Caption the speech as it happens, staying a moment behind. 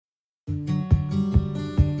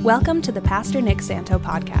Welcome to the Pastor Nick Santo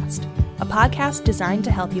podcast, a podcast designed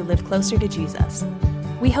to help you live closer to Jesus.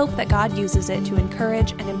 We hope that God uses it to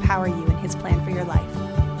encourage and empower you in His plan for your life.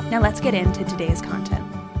 Now let's get into today's content.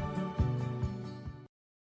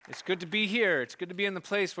 It's good to be here. It's good to be in the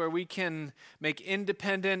place where we can make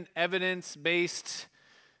independent, evidence-based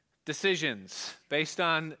decisions based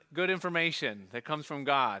on good information that comes from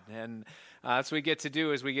God. And that's what we get to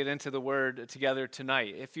do as we get into the Word together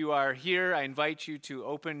tonight. If you are here, I invite you to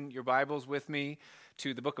open your Bibles with me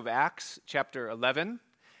to the book of Acts, chapter 11.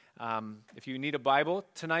 If you need a Bible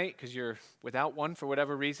tonight, because you're without one for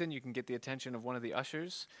whatever reason, you can get the attention of one of the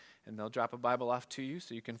ushers, and they'll drop a Bible off to you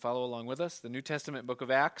so you can follow along with us. The New Testament book of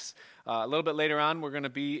Acts. A little bit later on, we're going to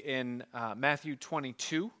be in Matthew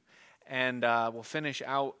 22. And we'll finish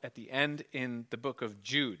out at the end in the book of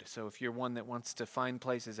Jude. So if you're one that wants to find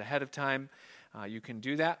places ahead of time, you can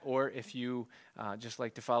do that. Or if you just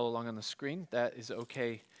like to follow along on the screen, that is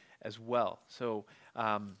okay as well. So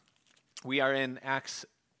we are in Acts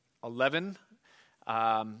 11.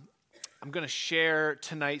 I'm going to share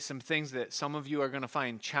tonight some things that some of you are going to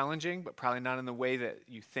find challenging, but probably not in the way that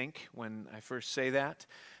you think when I first say that.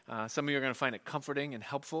 Some of you are going to find it comforting and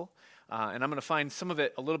helpful. And I'm going to find some of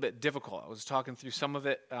it a little bit difficult. I was talking through some of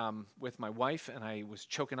it with my wife, and I was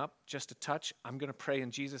choking up just a touch. I'm going to pray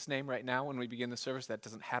in Jesus' name right now when we begin the service. That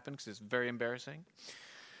doesn't happen because it's very embarrassing.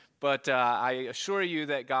 But I assure you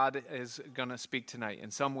that God is going to speak tonight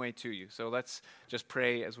in some way to you. So let's just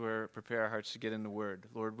pray as we prepare our hearts to get in the Word.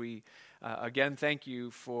 Lord, we again thank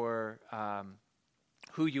you for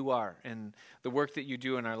who you are and the work that you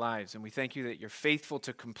do in our lives. And we thank you that you're faithful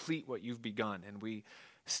to complete what you've begun. And we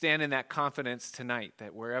stand in that confidence tonight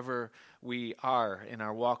that wherever we are in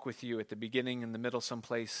our walk with you, at the beginning, in the middle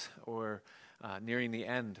someplace, or nearing the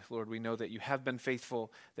end, Lord, we know that you have been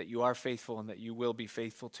faithful, that you are faithful, and that you will be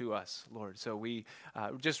faithful to us, Lord. So we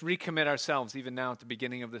just recommit ourselves even now at the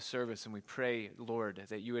beginning of the service, and we pray, Lord,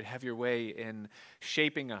 that you would have your way in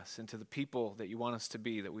shaping us into the people that you want us to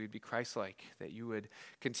be, that we would be Christ-like, that you would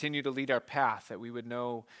continue to lead our path, that we would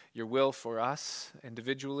know your will for us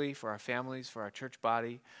individually, for our families, for our church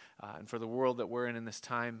body, and for the world that we're in this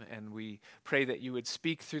time. And we pray that you would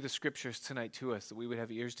speak through the scriptures tonight to us, that we would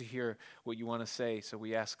have ears to hear what you want to say. So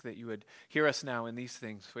we ask that you would hear us now in these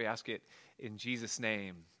things. We ask it in Jesus'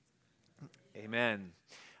 name. Amen.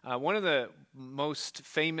 One of the most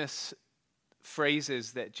famous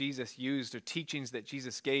phrases that Jesus used, or teachings that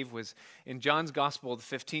Jesus gave, was in John's Gospel, the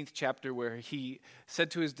 15th chapter, where he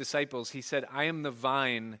said to his disciples, he said, "I am the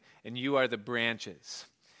vine and you are the branches."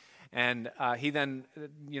 And he then,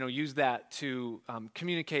 used that to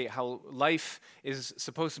communicate how life is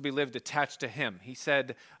supposed to be lived attached to him. He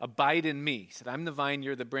said, "Abide in me." He said, "I'm the vine,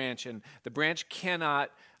 you're the branch." And the branch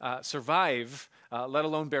cannot survive, let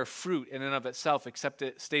alone bear fruit in and of itself, except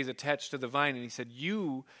it stays attached to the vine. And he said,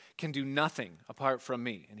 "You can do nothing apart from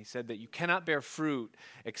me." And he said that you cannot bear fruit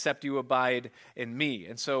except you abide in me.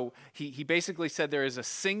 And so he basically said there is a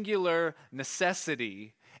singular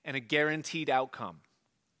necessity and a guaranteed outcome.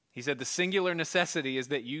 He said the singular necessity is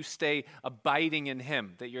that you stay abiding in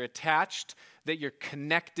him, that you're attached, that you're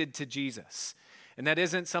connected to Jesus. And that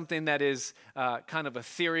isn't something that is kind of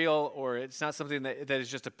ethereal, or it's not something that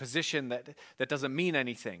is just a position that doesn't mean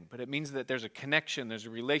anything. But it means that there's a connection, there's a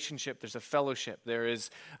relationship, there's a fellowship, there is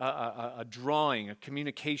a drawing, a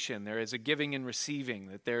communication, there is a giving and receiving,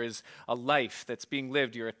 that there is a life that's being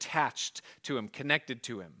lived. You're attached to him, connected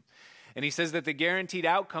to him. And he says that the guaranteed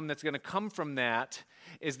outcome that's going to come from that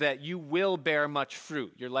is that you will bear much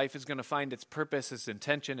fruit. Your life is going to find its purpose, its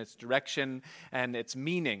intention, its direction, and its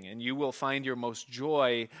meaning. And you will find your most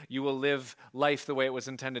joy. You will live life the way it was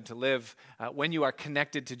intended to live when you are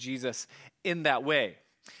connected to Jesus in that way.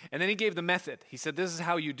 And then he gave the method. He said, this is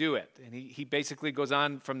how you do it. And he basically goes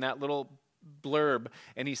on from that little blurb,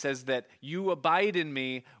 and he says that you abide in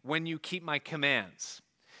me when you keep my commands.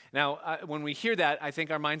 Now, when we hear that, I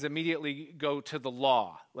think our minds immediately go to the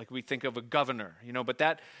law, like we think of a governor,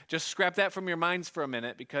 but just scrap that from your minds for a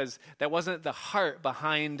minute, because that wasn't the heart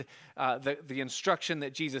behind the instruction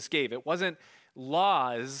that Jesus gave. It wasn't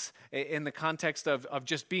laws in the context of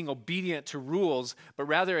just being obedient to rules, but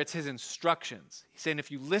rather it's his instructions. He's saying,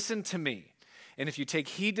 if you listen to me, and if you take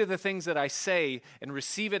heed to the things that I say and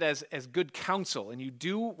receive it as good counsel, and you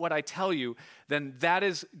do what I tell you, then that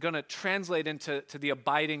is going to translate into the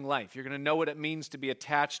abiding life. You're going to know what it means to be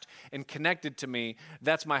attached and connected to me.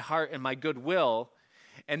 That's my heart and my goodwill.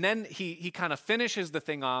 And then he kind of finishes the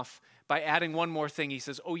thing off by adding one more thing. He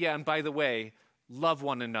says, oh yeah, and by the way, love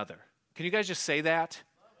one another. Can you guys just say that?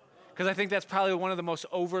 Because I think that's probably one of the most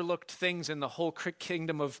overlooked things in the whole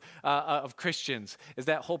kingdom of Christians, is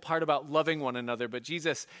that whole part about loving one another. But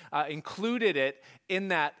Jesus included it in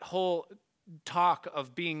that whole talk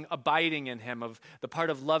of being abiding in him, of the part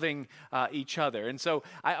of loving each other. And so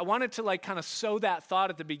I wanted to kind of sow that thought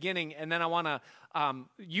at the beginning, and then I want to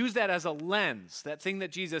use that as a lens, that thing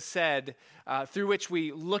that Jesus said, through which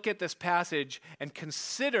we look at this passage and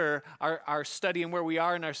consider our study and where we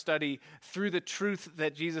are in our study through the truth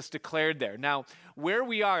that Jesus declared there. Now, where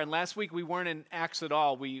we are, and last week we weren't in Acts at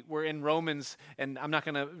all, we were in Romans, and I'm not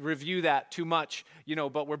going to review that too much,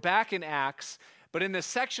 but we're back in Acts. But in this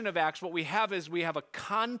section of Acts, what we have is we have a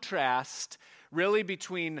contrast really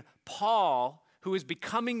between Paul, who is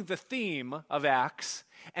becoming the theme of Acts,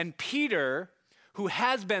 and Peter, who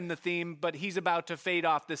has been the theme, but he's about to fade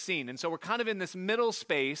off the scene. And so we're kind of in this middle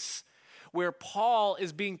space where Paul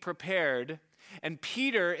is being prepared and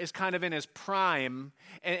Peter is kind of in his prime,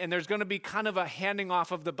 and there's going to be kind of a handing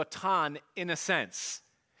off of the baton in a sense.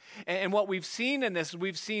 And what we've seen in this,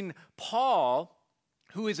 we've seen Paul,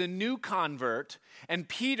 who is a new convert, and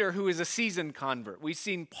Peter, who is a seasoned convert. We've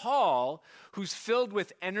seen Paul, who's filled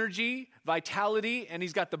with energy, vitality, and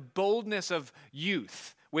he's got the boldness of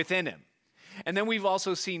youth within him. And then we've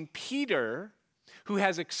also seen Peter, who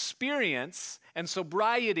has experience and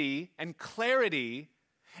sobriety and clarity,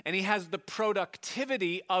 and he has the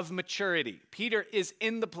productivity of maturity. Peter is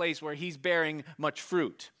in the place where he's bearing much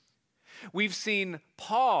fruit. We've seen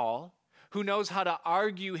Paul, who knows how to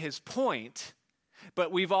argue his point,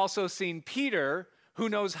 but we've also seen Peter, who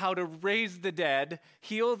knows how to raise the dead,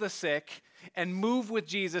 heal the sick, and move with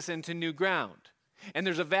Jesus into new ground. And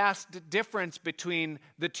there's a vast difference between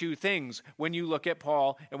the two things when you look at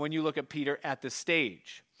Paul and when you look at Peter at this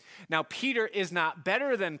stage. Now, Peter is not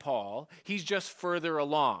better than Paul. He's just further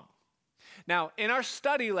along. Now, in our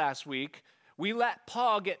study last week, we let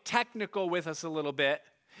Paul get technical with us a little bit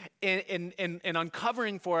in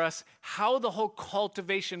uncovering for us how the whole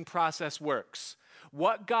cultivation process works,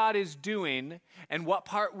 what God is doing, and what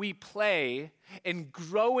part we play in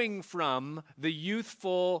growing from the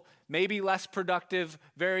youthful, maybe less productive,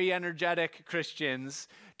 very energetic Christians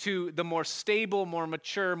to the more stable, more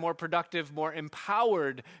mature, more productive, more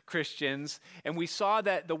empowered Christians. And we saw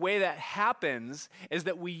that the way that happens is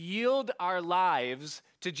that we yield our lives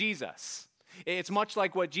to Jesus. It's much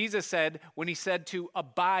like what Jesus said when he said to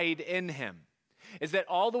abide in him, is that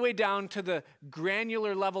all the way down to the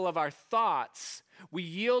granular level of our thoughts, we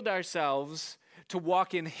yield ourselves to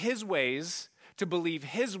walk in his ways, to believe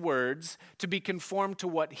his words, to be conformed to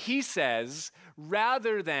what he says,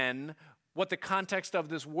 rather than what the context of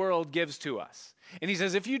this world gives to us. And he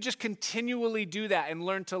says, if you just continually do that and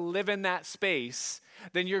learn to live in that space,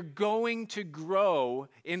 then you're going to grow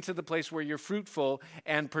into the place where you're fruitful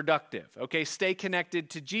and productive. Okay, stay connected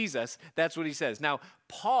to Jesus. That's what he says. Now,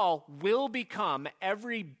 Paul will become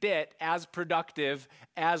every bit as productive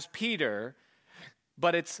as Peter,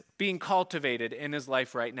 but it's being cultivated in his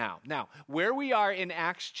life right now. Now, where we are in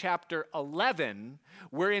Acts chapter 11,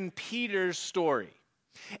 we're in Peter's story.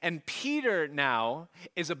 And Peter now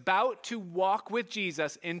is about to walk with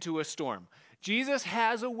Jesus into a storm. Jesus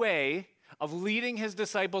has a way of leading his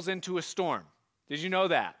disciples into a storm. Did you know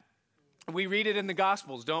that? We read it in the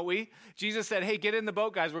Gospels, don't we? Jesus said, hey, get in the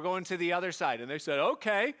boat, guys. We're going to the other side. And they said,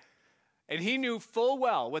 okay. And he knew full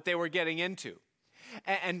well what they were getting into.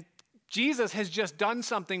 And Jesus has just done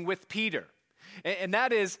something with Peter. And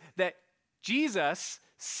that is that Jesus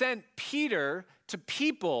sent Peter to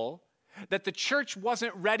people that the church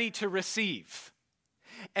wasn't ready to receive.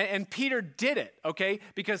 And Peter did it, okay?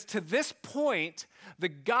 Because to this point, the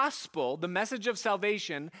gospel, the message of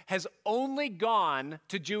salvation, has only gone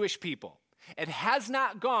to Jewish people. It has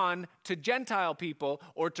not gone to Gentile people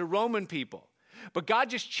or to Roman people. But God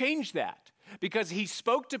just changed that because he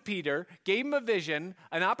spoke to Peter, gave him a vision,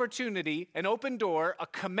 an opportunity, an open door, a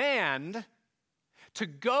command to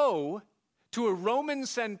go to a Roman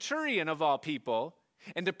centurion of all people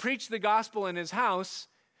and to preach the gospel in his house,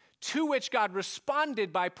 to which God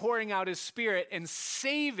responded by pouring out his Spirit and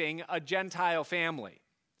saving a Gentile family,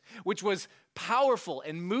 which was powerful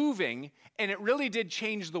and moving, and it really did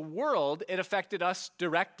change the world. It affected us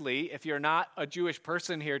directly, if you're not a Jewish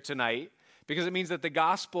person here tonight, because it means that the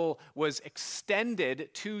gospel was extended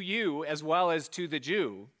to you as well as to the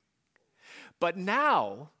Jew. But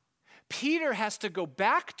now, Peter has to go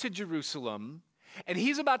back to Jerusalem, and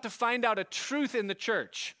he's about to find out a truth in the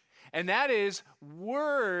church. And that is,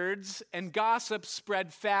 words and gossip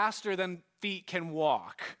spread faster than feet can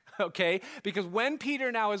walk, okay? Because when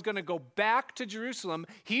Peter now is going to go back to Jerusalem,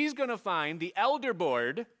 he's going to find the elder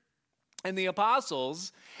board And the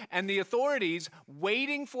apostles and the authorities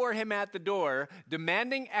waiting for him at the door,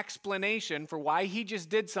 demanding explanation for why he just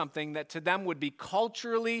did something that to them would be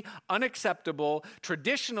culturally unacceptable,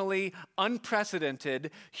 traditionally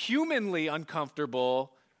unprecedented, humanly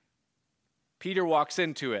uncomfortable. Peter walks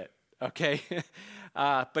into it, okay?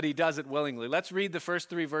 But he does it willingly. Let's read the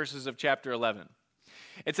first 3 verses of chapter 11.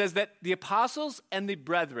 It says that the apostles and the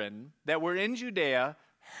brethren that were in Judea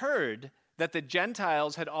heard that the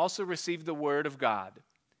Gentiles had also received the word of God.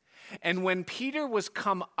 And when Peter was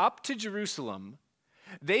come up to Jerusalem,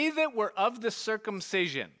 they that were of the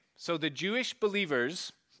circumcision, so the Jewish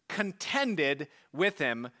believers, contended with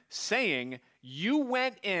him, saying, you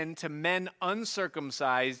went in to men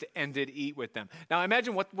uncircumcised and did eat with them. Now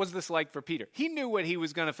imagine what was this like for Peter. He knew what he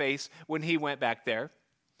was going to face when he went back there.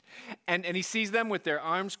 And he sees them with their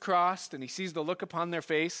arms crossed, and he sees the look upon their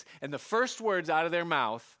face, and the first words out of their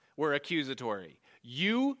mouth were accusatory.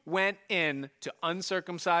 You went in to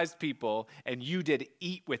uncircumcised people and you did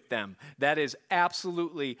eat with them. That is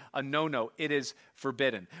absolutely a no-no. It is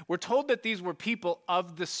forbidden. We're told that these were people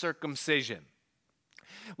of the circumcision,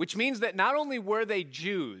 which means that not only were they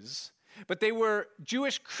Jews, but they were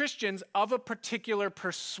Jewish Christians of a particular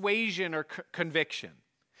persuasion or conviction.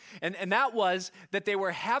 And that was that they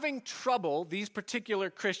were having trouble, these particular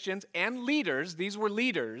Christians and leaders, these were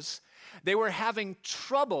leaders, they were having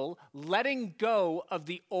trouble letting go of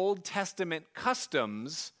the Old Testament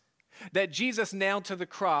customs that Jesus nailed to the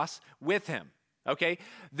cross with him, okay?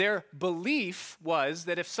 Their belief was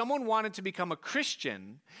that if someone wanted to become a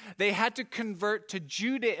Christian, they had to convert to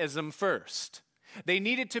Judaism first. They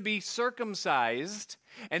needed to be circumcised,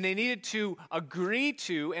 and they needed to agree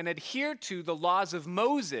to and adhere to the laws of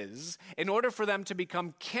Moses in order for them to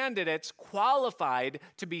become candidates qualified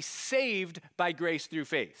to be saved by grace through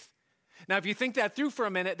faith. Now, if you think that through for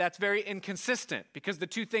a minute, that's very inconsistent because the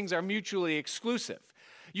two things are mutually exclusive.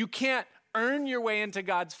 You can't earn your way into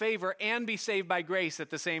God's favor and be saved by grace at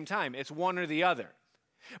the same time. It's one or the other.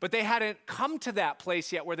 But they hadn't come to that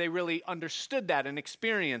place yet where they really understood that and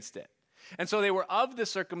experienced it. And so they were of the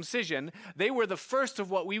circumcision. They were the first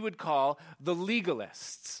of what we would call the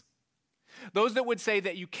legalists. Those that would say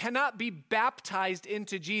that you cannot be baptized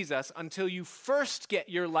into Jesus until you first get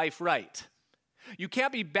your life right. You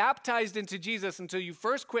can't be baptized into Jesus until you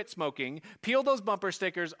first quit smoking, peel those bumper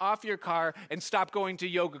stickers off your car, and stop going to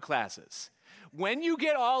yoga classes. When you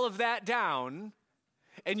get all of that down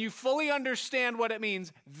and you fully understand what it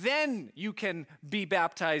means, then you can be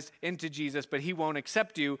baptized into Jesus, but he won't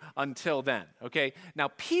accept you until then, okay? Now,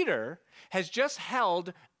 Peter has just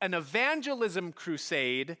held an evangelism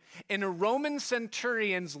crusade in a Roman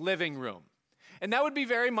centurion's living room. And that would be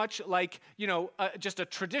very much like, just a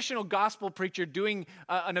traditional gospel preacher doing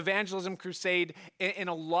an evangelism crusade in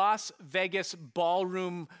a Las Vegas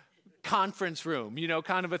ballroom conference room,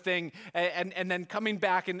 kind of a thing, and then coming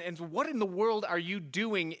back and what in the world are you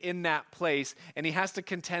doing in that place? And he has to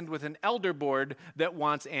contend with an elder board that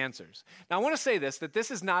wants answers. Now, I want to say this, that this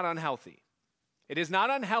is not unhealthy. It is not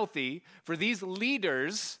unhealthy for these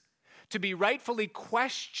leaders to be rightfully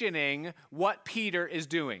questioning what Peter is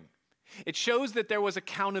doing. It shows that there was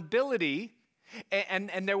accountability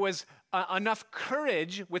and there was enough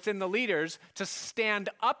courage within the leaders to stand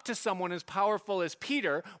up to someone as powerful as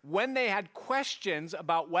Peter when they had questions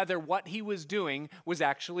about whether what he was doing was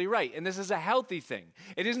actually right. And this is a healthy thing.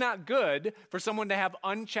 It is not good for someone to have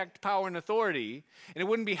unchecked power and authority, and it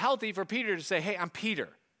wouldn't be healthy for Peter to say, hey, I'm Peter.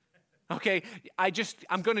 Okay,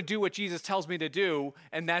 I'm going to do what Jesus tells me to do,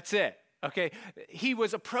 and that's it. Okay, he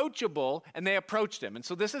was approachable and they approached him. And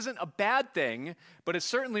so this isn't a bad thing, but it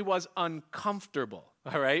certainly was uncomfortable,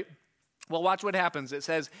 all right? Well, watch what happens. It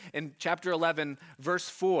says in chapter 11, verse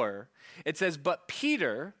 4, it says, but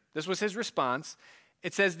Peter, this was his response,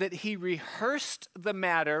 it says that he rehearsed the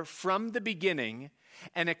matter from the beginning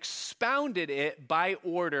and expounded it by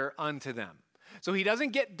order unto them. So he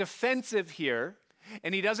doesn't get defensive here.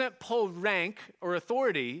 And he doesn't pull rank or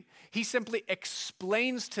authority. He simply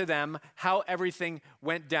explains to them how everything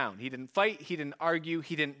went down. He didn't fight, he didn't argue,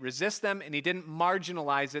 he didn't resist them, and he didn't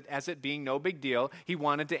marginalize it as it being no big deal. He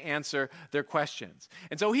wanted to answer their questions.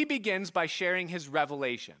 And so he begins by sharing his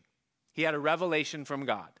revelation. He had a revelation from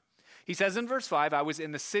God. He says in verse 5, I was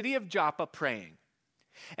in the city of Joppa praying,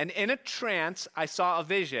 and in a trance I saw a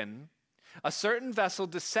vision. A certain vessel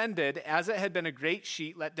descended as it had been a great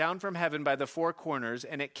sheet let down from heaven by the four corners,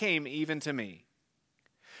 and it came even to me.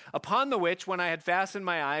 Upon the which, when I had fastened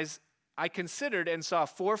my eyes, I considered and saw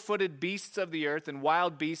four-footed beasts of the earth and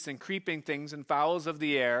wild beasts and creeping things and fowls of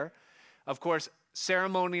the air. Of course,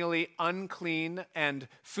 ceremonially unclean and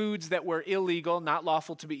foods that were illegal, not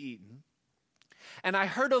lawful to be eaten. And I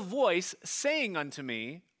heard a voice saying unto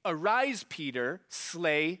me, Arise, Peter,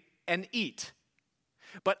 slay and eat.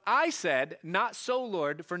 But I said, Not so,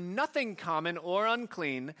 Lord, for nothing common or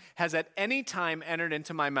unclean has at any time entered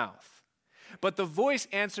into my mouth. But the voice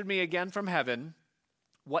answered me again from heaven,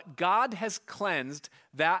 What God has cleansed,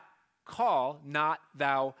 that call not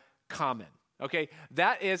thou common. Okay,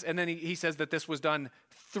 that is, and then he says that this was done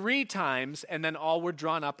 3 times, and then all were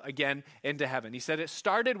drawn up again into heaven. He said it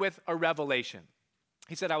started with a revelation.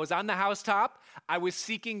 He said, I was on the housetop, I was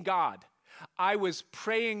seeking God. I was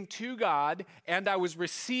praying to God, and I was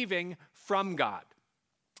receiving from God.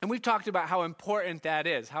 And we've talked about how important that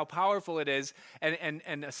is, how powerful it is,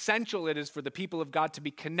 and essential it is for the people of God to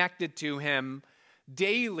be connected to him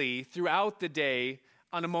daily throughout the day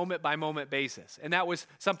on a moment-by-moment basis. And that was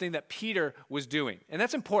something that Peter was doing. And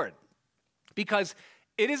that's important because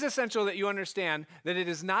it is essential that you understand that it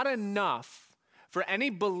is not enough for any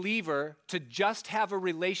believer to just have a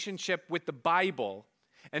relationship with the Bible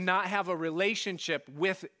and not have a relationship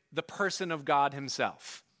with the person of God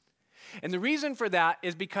himself. And the reason for that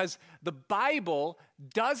is because the Bible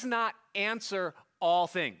does not answer all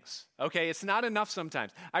things, okay? It's not enough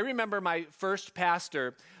sometimes. I remember my first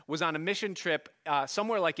pastor was on a mission trip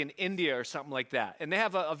somewhere like in India or something like that, and they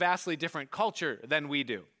have a vastly different culture than we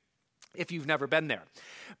do, if you've never been there.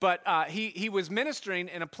 But he was ministering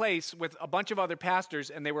in a place with a bunch of other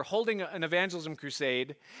pastors, and they were holding an evangelism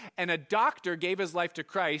crusade, and a doctor gave his life to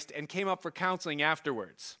Christ and came up for counseling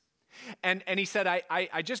afterwards. And he said,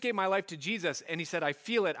 I just gave my life to Jesus, and he said, I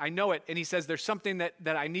feel it, I know it, and he says, there's something that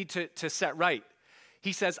I need to set right.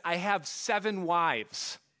 He says, I have 7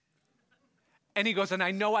 wives. And he goes, and I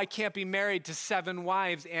know I can't be married to 7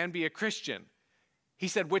 wives and be a Christian. He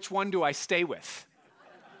said, which one do I stay with?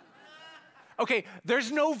 Okay,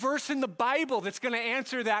 there's no verse in the Bible that's going to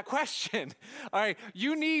answer that question. All right,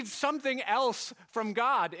 you need something else from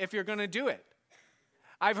God if you're going to do it.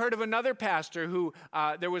 I've heard of another pastor who,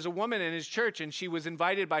 there was a woman in his church, and she was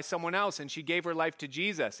invited by someone else, and she gave her life to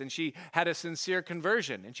Jesus, and she had a sincere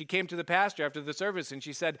conversion. And she came to the pastor after the service, and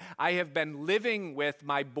she said, I have been living with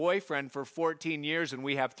my boyfriend for 14 years, and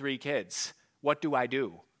we have 3 kids. What do I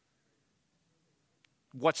do?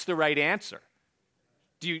 What's the right answer?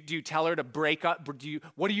 Do you tell her to break up?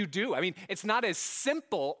 What do you do? I mean, it's not as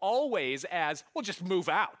simple always as, well, just move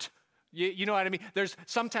out. You know what I mean? There's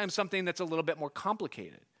sometimes something that's a little bit more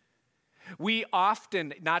complicated. We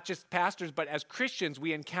often, not just pastors, but as Christians,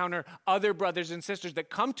 we encounter other brothers and sisters that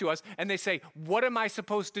come to us and they say, what am I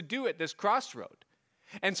supposed to do at this crossroad?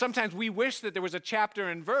 And sometimes we wish that there was a chapter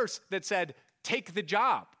and verse that said, take the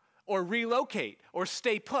job or relocate or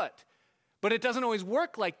stay put. But it doesn't always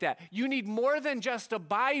work like that. You need more than just a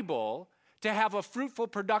Bible to have a fruitful,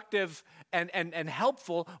 productive, and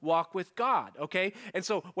helpful walk with God, okay? And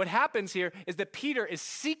so what happens here is that Peter is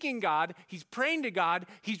seeking God, he's praying to God,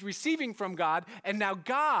 he's receiving from God, and now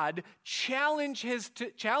God challenges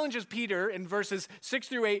Peter in verses 6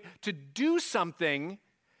 through 8 to do something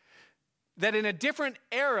that in a different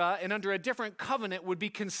era and under a different covenant would be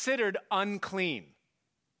considered unclean.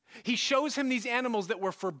 He shows him these animals that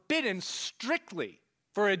were forbidden strictly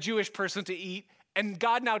for a Jewish person to eat, and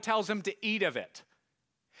God now tells him to eat of it.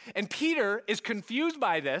 And Peter is confused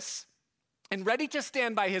by this and ready to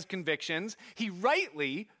stand by his convictions. He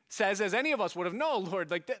rightly says, as any of us would have, no,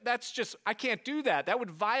 Lord, like that's just, I can't do that. That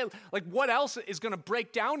would violate, like what else is going to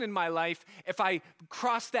break down in my life if I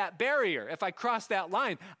cross that barrier, if I cross that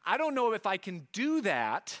line? I don't know if I can do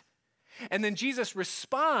that. And then Jesus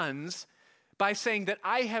responds by saying that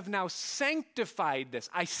I have now sanctified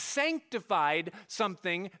this. I sanctified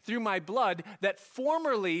something through my blood that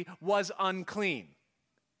formerly was unclean.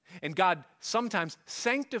 And God sometimes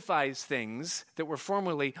sanctifies things that were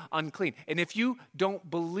formerly unclean. And if you don't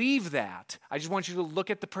believe that, I just want you to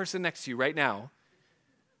look at the person next to you right now.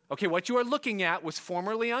 Okay, what you are looking at was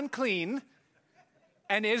formerly unclean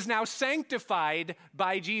and is now sanctified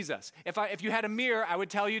by Jesus. If you had a mirror, I would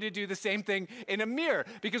tell you to do the same thing in a mirror.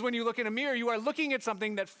 Because when you look in a mirror, you are looking at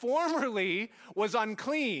something that formerly was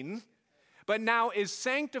unclean, but now is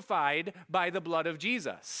sanctified by the blood of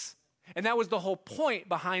Jesus. And that was the whole point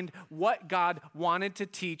behind what God wanted to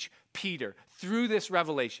teach Peter through this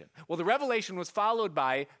revelation. Well, the revelation was followed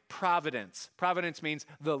by providence. Providence means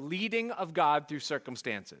the leading of God through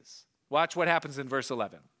circumstances. Watch what happens in verse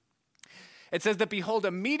 11. It says that, behold,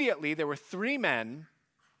 immediately there were 3 men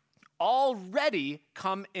already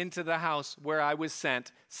come into the house where I was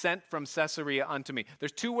sent from Caesarea unto me.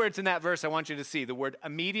 There's 2 words in that verse I want you to see, the word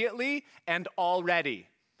immediately and already.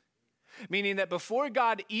 Meaning that before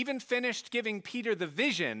God even finished giving Peter the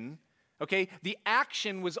vision, okay, the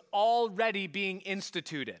action was already being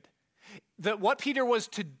instituted. that what Peter was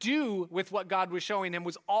to do with what God was showing him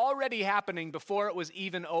was already happening before it was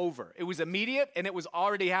even over. It was immediate and it was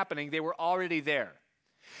already happening. They were already there.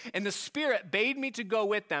 And the Spirit bade me to go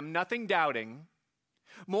with them, nothing doubting.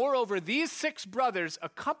 Moreover, these 6 brothers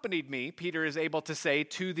accompanied me, Peter is able to say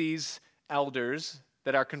to these elders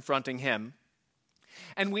that are confronting him.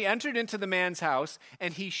 And we entered into the man's house,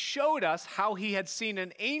 and he showed us how he had seen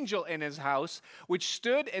an angel in his house, which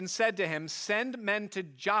stood and said to him, send men to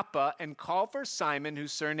Joppa and call for Simon,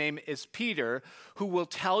 whose surname is Peter, who will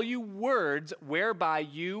tell you words whereby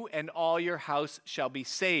you and all your house shall be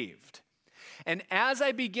saved. And as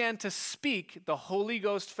I began to speak, the Holy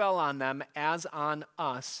Ghost fell on them as on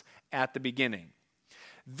us at the beginning.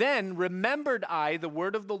 Then remembered I the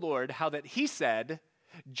word of the Lord, how that he said,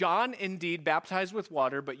 John indeed baptized with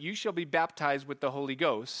water, but you shall be baptized with the Holy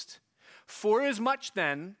Ghost. Forasmuch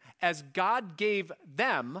then as God gave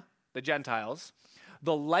them, the Gentiles,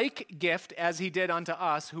 the like gift as he did unto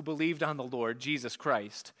us who believed on the Lord Jesus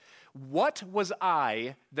Christ, what was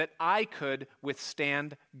I that I could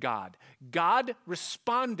withstand God? God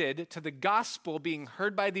responded to the gospel being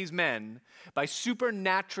heard by these men by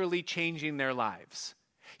supernaturally changing their lives.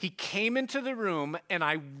 He came into the room and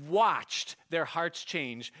I watched their hearts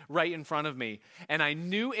change right in front of me. And I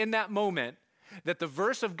knew in that moment that the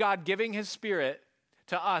verse of God giving his Spirit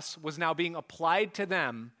to us was now being applied to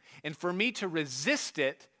them. And for me to resist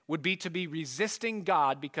it would be to be resisting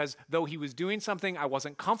God, because though he was doing something I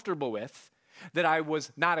wasn't comfortable with, that I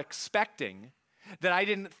was not expecting, that I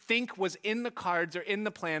didn't think was in the cards or in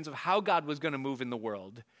the plans of how God was going to move in the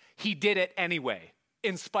world, he did it anyway,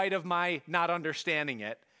 in spite of my not understanding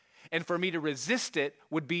it. And for me to resist it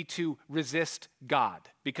would be to resist God,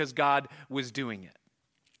 because God was doing it.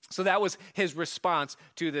 So that was his response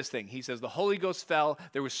to this thing. He says, the Holy Ghost fell,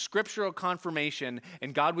 there was scriptural confirmation,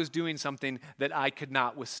 and God was doing something that I could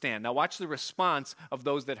not withstand. Now watch the response of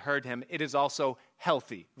those that heard him. It is also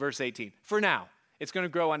healthy. Verse 18. For now. It's going to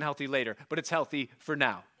grow unhealthy later, but it's healthy for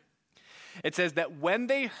now. It says that when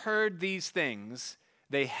they heard these things,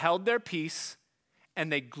 they held their peace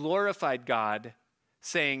and they glorified God,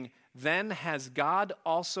 saying, then has God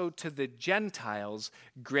also to the Gentiles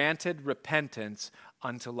granted repentance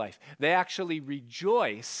unto life. They actually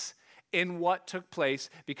rejoice in what took place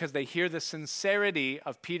because they hear the sincerity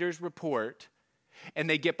of Peter's report and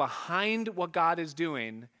they get behind what God is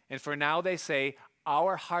doing. And for now they say,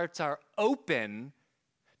 our hearts are open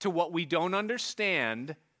to what we don't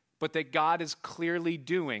understand, but that God is clearly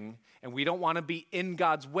doing. And we don't want to be in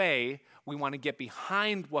God's way. We want to get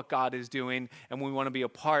behind what God is doing, and we want to be a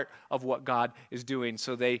part of what God is doing.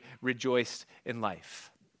 So they rejoiced in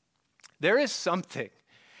life. There is something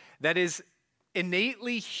that is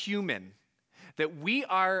innately human, that we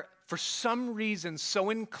are, for some reason,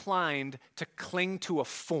 so inclined to cling to a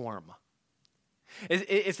form.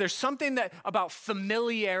 Is there something that about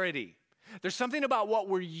familiarity? There's something about what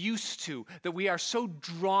we're used to that we are so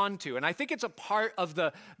drawn to. And I think it's a part of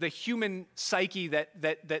the human psyche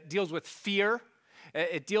that deals with fear.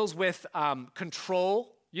 It deals with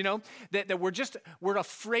control, that we're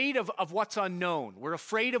afraid of what's unknown. We're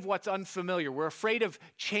afraid of what's unfamiliar. We're afraid of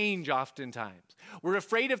change oftentimes. We're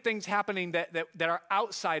afraid of things happening that are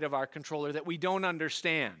outside of our control or that we don't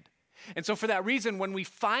understand. And so for that reason, when we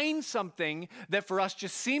find something that for us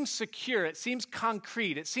just seems secure, it seems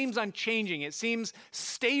concrete, it seems unchanging, it seems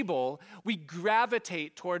stable, we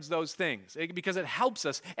gravitate towards those things because it helps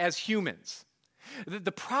us as humans.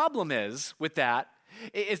 The problem is with that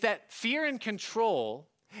is that fear and control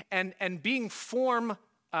and being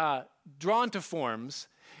drawn to forms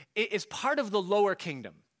is part of the lower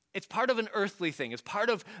kingdom. It's part of an earthly thing. It's part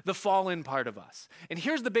of the fallen part of us. And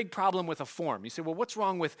here's the big problem with a form. You say, well, what's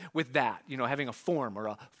wrong with that? Having a form or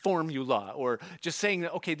a formula, or just saying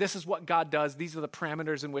that, okay, this is what God does. These are the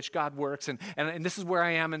parameters in which God works, and this is where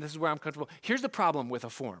I am, and this is where I'm comfortable. Here's the problem with a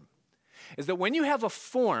form, is that when you have a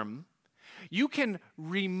form, you can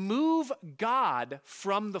remove God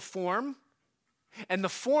from the form, and the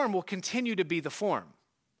form will continue to be the form.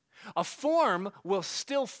 A form will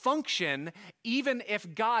still function even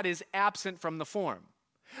if God is absent from the form.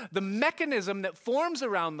 The mechanism that forms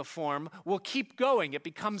around the form will keep going. It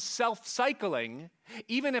becomes self-cycling,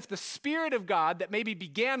 even if the Spirit of God that maybe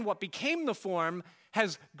began what became the form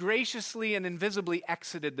has graciously and invisibly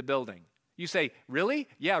exited the building. You say, really?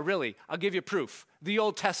 Yeah, really. I'll give you proof. The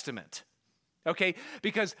Old Testament. Okay?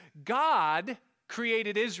 Because God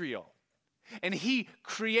created Israel, and he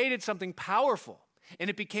created something powerful. And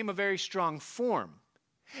it became a very strong form.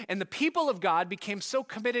 And the people of God became so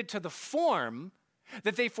committed to the form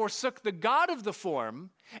that they forsook the God of the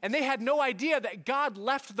form, and they had no idea that God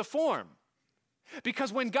left the form.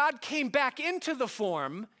 Because when God came back into the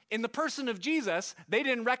form in the person of Jesus, they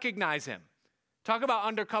didn't recognize him. Talk about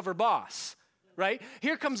undercover boss, right?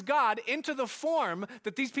 Here comes God into the form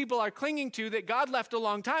that these people are clinging to that God left a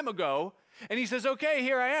long time ago. And he says, okay,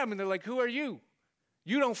 here I am. And they're like, who are you?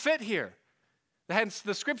 You don't fit here. Hence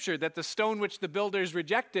the scripture that the stone which the builders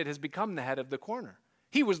rejected has become the head of the corner.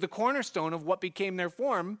 He was the cornerstone of what became their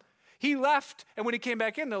form. He left, and when he came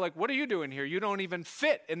back in, they're like, what are you doing here? You don't even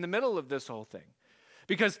fit in the middle of this whole thing.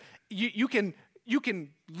 Because you can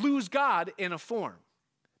lose God in a form.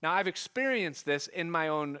 Now, I've experienced this in my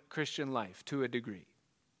own Christian life to a degree.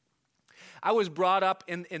 I was brought up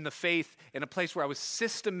in the faith in a place where I was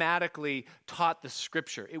systematically taught the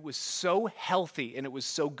scripture. It was so healthy and it was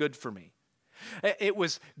so good for me. It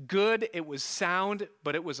was good, it was sound,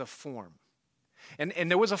 but it was a form. And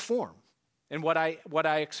there was a form in what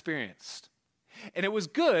I experienced. And it was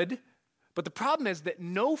good, but the problem is that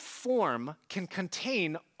no form can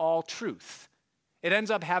contain all truth. It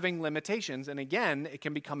ends up having limitations, and again, it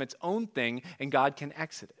can become its own thing, and God can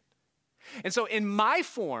exit it. And so in my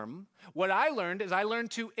form, what I learned is I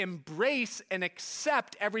learned to embrace and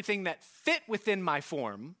accept everything that fit within my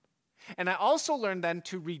form, and I also learned then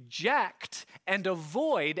to reject and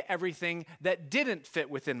avoid everything that didn't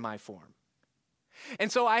fit within my form.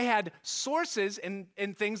 And so I had sources in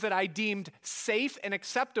things that I deemed safe and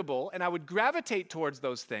acceptable, and I would gravitate towards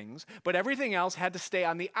those things, but everything else had to stay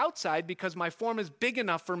on the outside because my form is big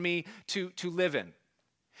enough for me to live in.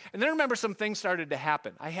 And then I remember some things started to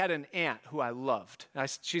happen. I had an aunt who I loved.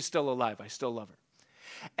 She's still alive. I still love her.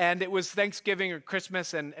 And it was Thanksgiving or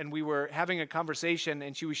Christmas, and we were having a conversation,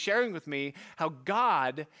 and she was sharing with me how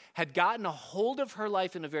God had gotten a hold of her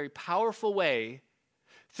life in a very powerful way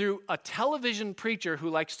through a television preacher who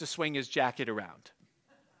likes to swing his jacket around.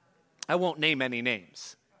 I won't name any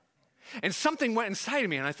names. And something went inside of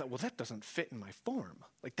me, and I thought, well, that doesn't fit in my form.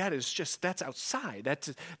 Like, that's outside.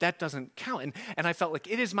 That doesn't count. And I felt like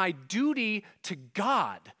it is my duty to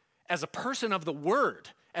God as a person of the word,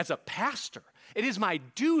 as a pastor. It is my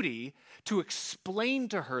duty to explain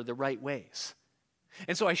to her the right ways.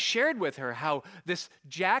 And so I shared with her how this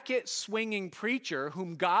jacket-swinging preacher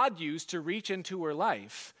whom God used to reach into her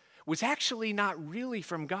life was actually not really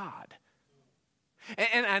from God.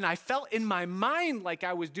 And I felt in my mind like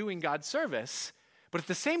I was doing God's service, but at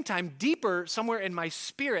the same time, deeper, somewhere in my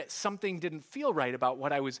spirit, something didn't feel right about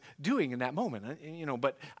what I was doing in that moment.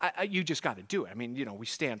 But you just got to do it. I mean, we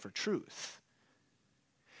stand for truth.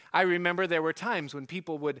 I remember there were times when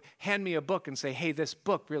people would hand me a book and say, hey, this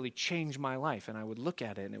book really changed my life. And I would look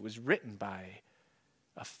at it, and it was written by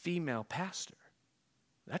a female pastor.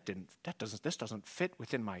 This doesn't fit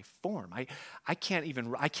within my form. I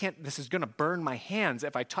can't, this is going to burn my hands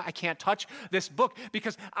if I can't touch this book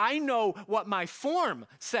because I know what my form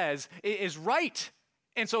says is right.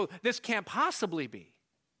 And so this can't possibly be.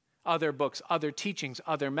 Other books, other teachings,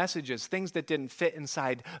 other messages, things that didn't fit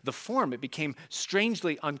inside the form. It became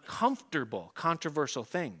strangely uncomfortable, controversial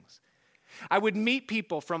things. I would meet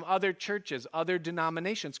people from other churches, other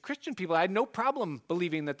denominations, Christian people. I had no problem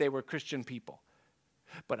believing that they were Christian people.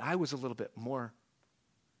 But I was a little bit more,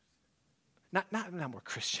 not more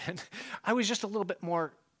Christian. I was just a little bit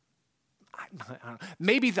more, I don't know,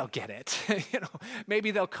 maybe they'll get it.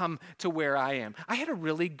 Maybe they'll come to where I am. I had a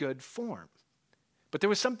really good form. But there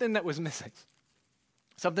was something that was missing.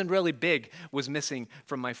 Something really big was missing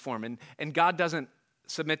from my form. And God doesn't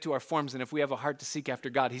submit to our forms. And if we have a heart to seek after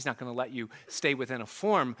God, he's not going to let you stay within a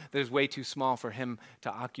form that is way too small for him to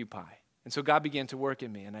occupy. And so God began to work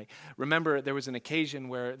in me. And I remember there was an occasion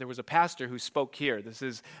where there was a pastor who spoke here. This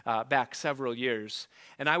is back several years.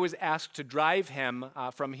 And I was asked to drive him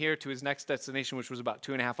from here to his next destination, which was about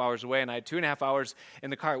 2.5 hours away. And I had 2.5 hours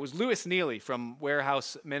in the car. It was Lewis Neely from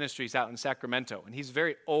Warehouse Ministries out in Sacramento. And he's a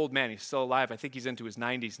very old man. He's still alive. I think he's into his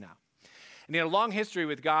 90s now. And he had a long history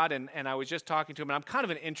with God. And I was just talking to him. And I'm kind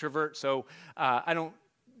of an introvert, so I don't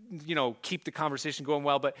keep the conversation going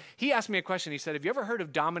well, but he asked me a question. He said, have you ever heard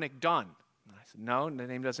of Dominic Dunn? And I said, no, the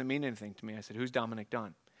name doesn't mean anything to me. I said, who's Dominic Dunn?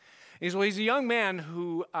 And he said, well, he's a young man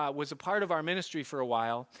who was a part of our ministry for a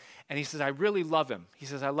while, and he says, I really love him. He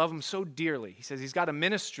says, I love him so dearly. He says, he's got a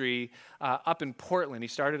ministry up in Portland. He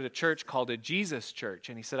started a church called a Jesus Church,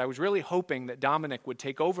 and he said, I was really hoping that Dominic would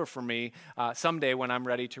take over for me someday when I'm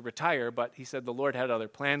ready to retire, but he said the Lord had other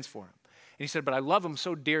plans for him. And he said, but I love him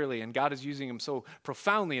so dearly, and God is using him so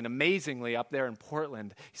profoundly and amazingly up there in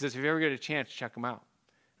Portland. He says, if you ever get a chance, check him out.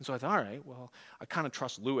 And so I thought, all right, well, I kind of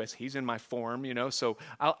trust Lewis. He's in my form, so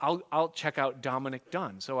I'll check out Dominic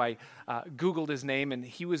Dunn. So I Googled his name, and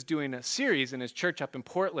he was doing a series in his church up in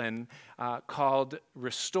Portland called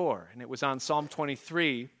Restore. And it was on Psalm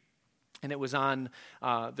 23. and it was on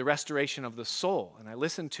the restoration of the soul. And I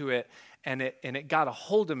listened to it, and it got a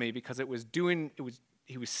hold of me because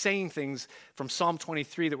he was saying things from Psalm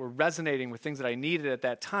 23 that were resonating with things that I needed at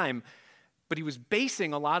that time, but he was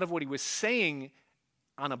basing a lot of what he was saying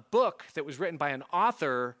on a book that was written by an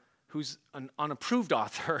author who's an unapproved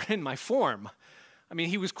author in my form. I mean,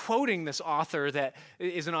 he was quoting this author that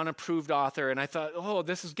is an unapproved author, and I thought, oh,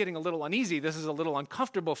 this is getting a little uneasy. This is a little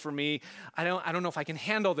uncomfortable for me. I don't know if I can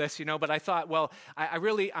handle this, But I thought, well,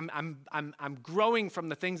 I'm growing from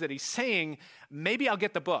the things that he's saying. Maybe I'll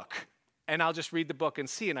get the book, and I'll just read the book and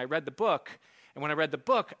see. And I read the book, and when I read the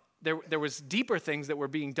book, there was deeper things that were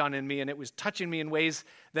being done in me, and it was touching me in ways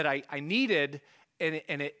that I needed.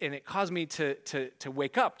 And it caused me to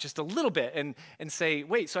wake up just a little bit and say,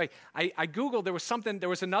 wait. So I Googled. There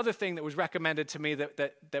was another thing that was recommended to me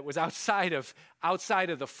that was outside of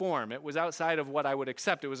the form. It was outside of what I would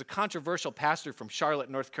accept. It was a controversial pastor from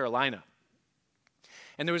Charlotte, North Carolina,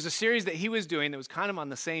 and there was a series that he was doing that was kind of on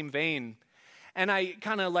the same vein. And I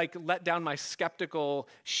kind of let down my skeptical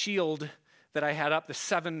shield that I had up, the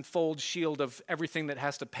sevenfold shield of everything that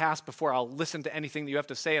has to pass before I'll listen to anything that you have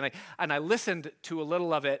to say. And I listened to a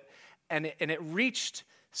little of it, and it reached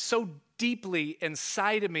so deeply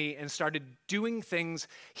inside of me and started doing things,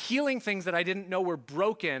 healing things that I didn't know were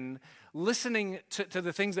broken, listening to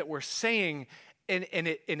the things that we're saying, and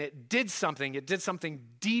it did something. It did something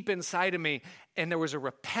deep inside of me, and there was a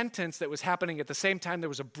repentance that was happening at the same time. There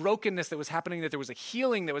was a brokenness that was happening, that there was a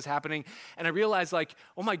healing that was happening, and I realized,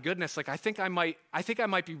 oh my goodness, I think I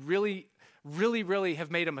might be really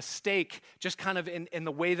have made a mistake just kind of in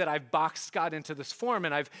the way that I've boxed God into this form,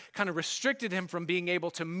 and I've kind of restricted him from being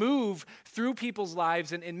able to move through people's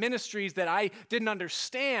lives and in ministries that I didn't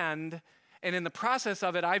understand. And in the process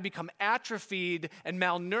of it, I've become atrophied and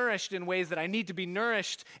malnourished in ways that I need to be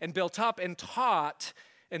nourished and built up and taught,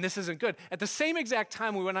 and this isn't good. At the same exact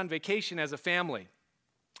time, we went on vacation as a family.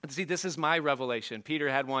 See, this is my revelation. Peter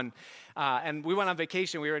had one, and we went on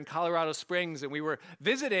vacation. We were in Colorado Springs, and we were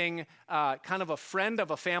visiting kind of a friend of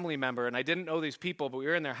a family member, and I didn't know these people, but we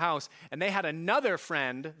were in their house, and they had another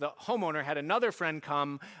friend, the homeowner had another friend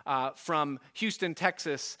come from Houston,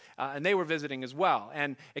 Texas, and they were visiting as well.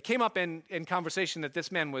 And it came up in conversation that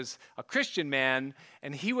this man was a Christian man,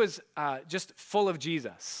 and he was just full of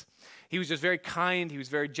Jesus. He was just very kind, he was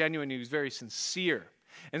very genuine, he was very sincere.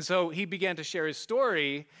 And so he began to share his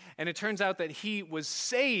story, and it turns out that he was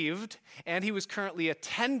saved, and he was currently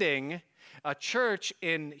attending a church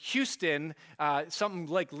in Houston, something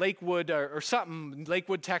like Lakewood or something,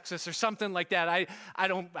 Lakewood, Texas, or something like that. I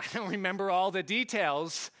don't remember all the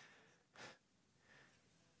details.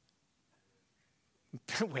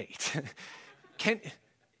 Wait,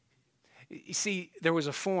 you see, there was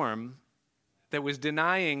a form that was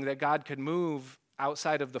denying that God could move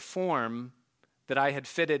outside of the form that I had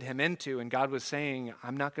fitted him into, and God was saying,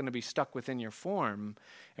 I'm not going to be stuck within your form.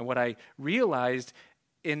 And what I realized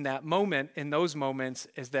in that moment, in those moments,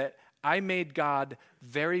 is that I made God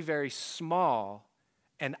very, very small,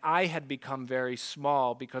 and I had become very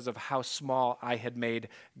small because of how small I had made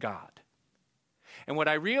God. And what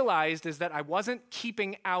I realized is that I wasn't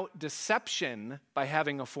keeping out deception by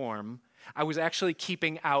having a form. I was actually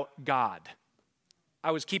keeping out God.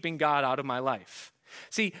 I was keeping God out of my life.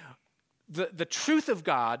 See, the truth of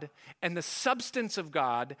God and the substance of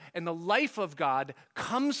God and the life of God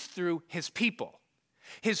comes through his people.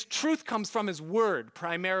 His truth comes from his word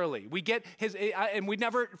primarily. We get his, and we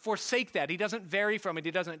never forsake that. He doesn't vary from it.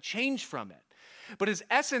 He doesn't change from it. But his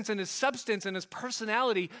essence and his substance and his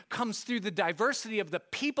personality comes through the diversity of the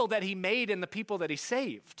people that he made and the people that he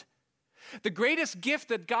saved. The greatest gift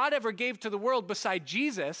that God ever gave to the world beside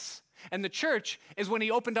Jesus and the church is when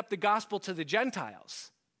he opened up the gospel to the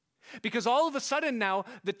Gentiles. Because all of a sudden now,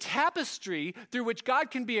 the tapestry through which God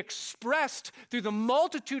can be expressed through the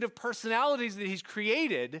multitude of personalities that he's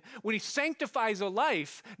created, when he sanctifies a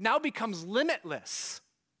life, now becomes limitless.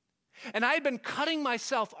 And I had been cutting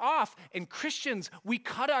myself off, and Christians, we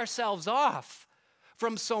cut ourselves off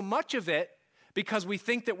from so much of it because we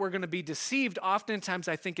think that we're going to be deceived. Oftentimes,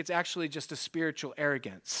 I think it's actually just a spiritual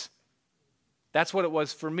arrogance. That's what it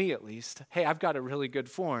was for me, at least. Hey, I've got a really good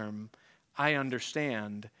form. I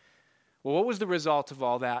understand. Well, what was the result of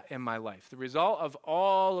all that in my life? The result of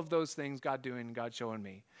all of those things God doing and God showing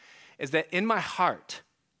me is that in my heart,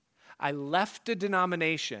 I left a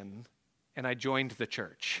denomination and I joined the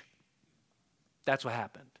church. That's what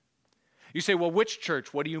happened. You say, well, which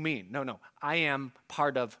church? What do you mean? No. I am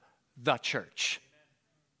part of the church.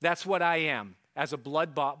 That's what I am as a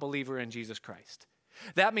blood-bought believer in Jesus Christ.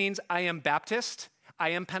 That means I am Baptist, I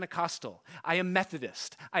am Pentecostal. I am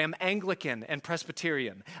Methodist. I am Anglican and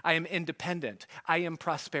Presbyterian. I am independent. I am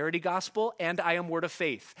prosperity gospel and I am word of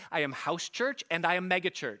faith. I am house church and I am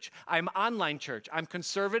megachurch. I am online church. I'm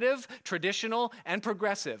conservative, traditional, and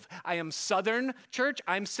progressive. I am Southern church.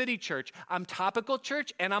 I'm city church. I'm topical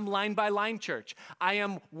church and I'm line by line church. I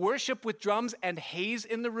am worship with drums and haze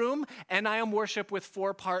in the room, and I am worship with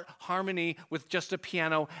 4-part harmony with just a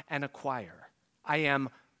piano and a choir. I am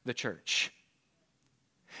the church.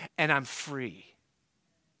 And I'm free.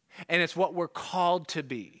 And it's what we're called to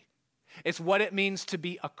be. It's what it means to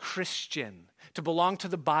be a Christian, to belong to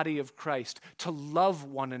the body of Christ, to love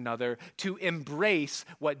one another, to embrace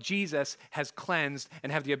what Jesus has cleansed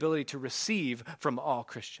and have the ability to receive from all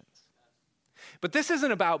Christians. But this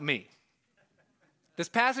isn't about me. This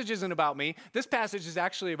passage isn't about me. This passage is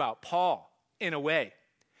actually about Paul, in a way,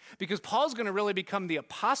 because Paul's going to really become the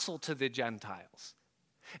apostle to the Gentiles.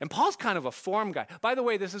 And Paul's kind of a form guy. By the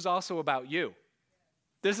way, this is also about you.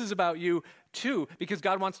 This is about you too, because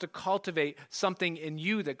God wants to cultivate something in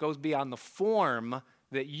you that goes beyond the form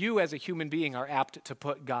that you as a human being are apt to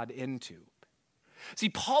put God into. See,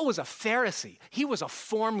 Paul was a Pharisee. He was a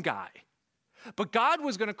form guy. But God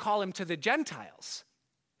was going to call him to the Gentiles.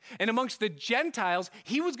 And amongst the Gentiles,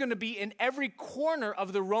 he was going to be in every corner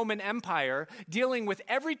of the Roman Empire, dealing with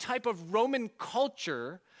every type of Roman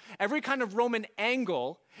culture, every kind of Roman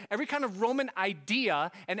angle, every kind of Roman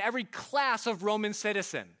idea, and every class of Roman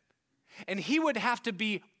citizen. And he would have to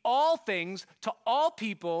be all things to all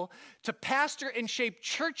people, to pastor and shape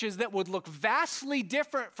churches that would look vastly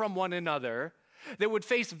different from one another, that would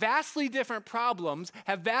face vastly different problems,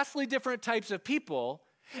 have vastly different types of people,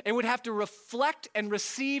 and would have to reflect and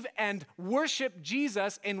receive and worship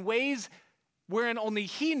Jesus in ways wherein only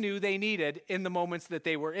he knew they needed in the moments that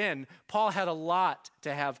they were in. Paul had a lot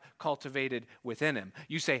to have cultivated within him.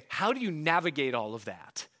 You say, how do you navigate all of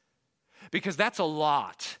that? Because that's a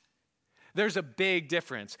lot. There's a big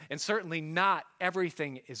difference, and certainly not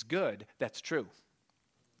everything is good. That's true.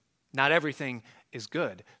 Not everything is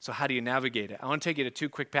good. So how do you navigate it? I want to take you to 2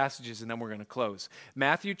 quick passages, and then we're going to close.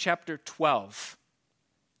 Matthew chapter 12.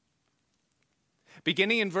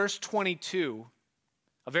 Beginning in verse 22,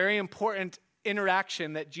 a very important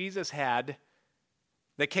interaction that Jesus had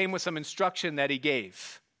that came with some instruction that he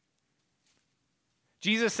gave.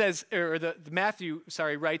 Jesus says, Matthew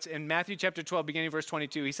writes in Matthew chapter 12, beginning verse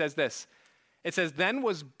 22, he says this. It says, then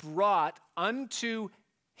was brought unto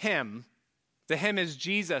him, the him is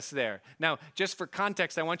Jesus there. Now, just for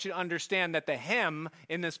context, I want you to understand that the him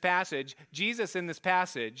in this passage, Jesus in this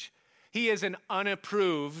passage, he is an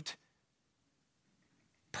unapproved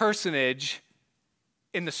personage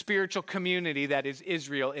in the spiritual community that is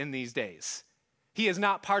Israel in these days. He is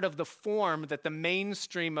not part of the form that the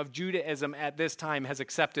mainstream of Judaism at this time has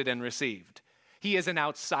accepted and received. He is an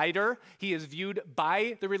outsider. He is viewed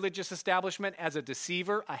by the religious establishment as a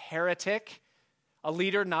deceiver, a heretic, a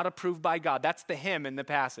leader not approved by God. That's the him in the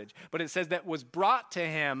passage. But it says that was brought to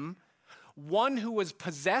him one who was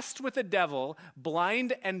possessed with a devil,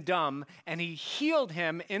 blind and dumb, and he healed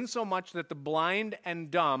him insomuch that the blind and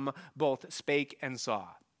dumb both spake and saw.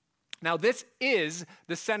 Now, this is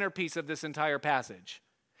the centerpiece of this entire passage,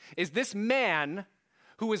 is this man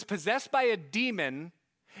who was possessed by a demon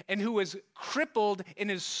and who was crippled in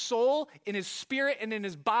his soul, in his spirit, and in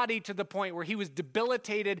his body to the point where he was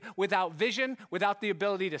debilitated without vision, without the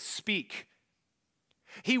ability to speak.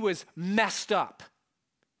 He was messed up.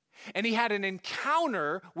 And he had an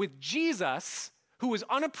encounter with Jesus, who was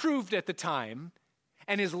unapproved at the time,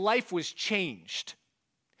 and his life was changed.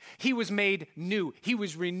 He was made new. He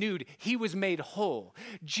was renewed. He was made whole.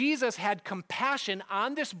 Jesus had compassion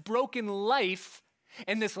on this broken life,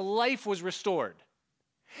 and this life was restored.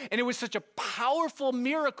 And it was such a powerful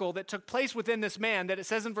miracle that took place within this man that it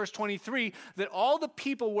says in verse 23 that all the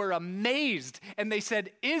people were amazed, and they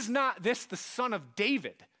said, "Is not this the son of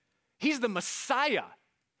David? He's the Messiah."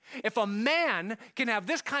 If a man can have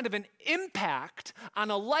this kind of an impact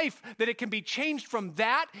on a life that it can be changed from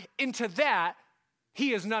that into that,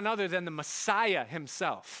 he is none other than the Messiah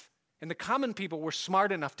himself. And the common people were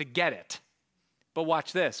smart enough to get it. But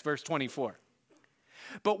watch this, verse 24.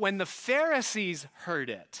 But when the Pharisees heard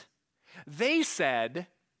it, they said,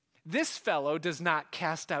 "This fellow does not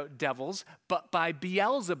cast out devils, but by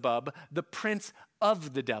Beelzebub, the prince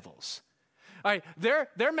of the devils." All right,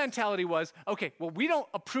 their mentality was, okay, well, we don't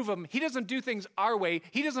approve of him. He doesn't do things our way.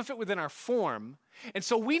 He doesn't fit within our form. And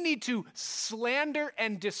so we need to slander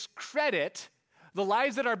and discredit the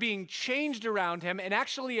lives that are being changed around him and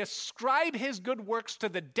actually ascribe his good works to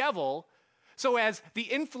the devil so as the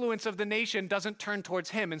influence of the nation doesn't turn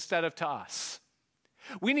towards him instead of to us.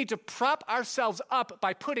 We need to prop ourselves up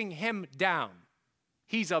by putting him down.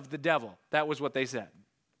 He's of the devil. That was what they said.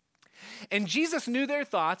 And Jesus knew their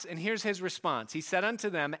thoughts, and here's his response. He said unto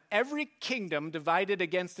them, every kingdom divided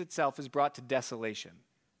against itself is brought to desolation.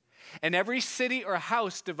 And every city or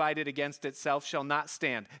house divided against itself shall not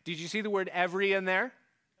stand. Did you see the word every in there?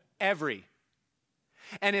 Every.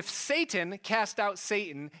 And if Satan cast out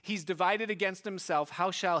Satan, he's divided against himself. How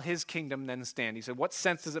shall his kingdom then stand? He said, what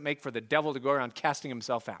sense does it make for the devil to go around casting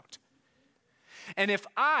himself out? And if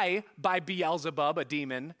I, by Beelzebub, a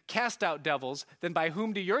demon, cast out devils, then by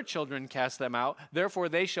whom do your children cast them out? Therefore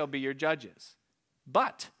they shall be your judges.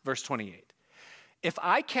 But, verse 28, if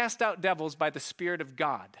I cast out devils by the Spirit of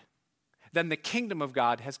God, then the kingdom of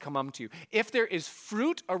God has come unto you. If there is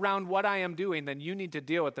fruit around what I am doing, then you need to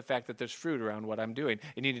deal with the fact that there's fruit around what I'm doing.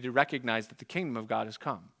 You need to recognize that the kingdom of God has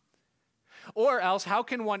come. Or else, how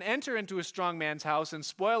can one enter into a strong man's house and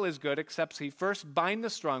spoil his good, except he first bind the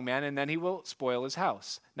strong man, and then he will spoil his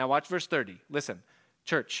house? Now watch verse 30. Listen,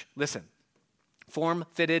 church, listen.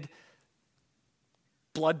 Form-fitted,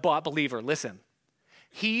 blood-bought believer, listen.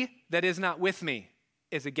 He that is not with me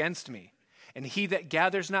is against me, and he that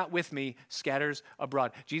gathers not with me scatters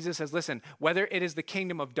abroad. Jesus says, listen, whether it is the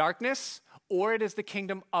kingdom of darkness or it is the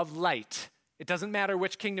kingdom of light, it doesn't matter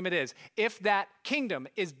which kingdom it is. If that kingdom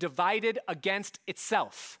is divided against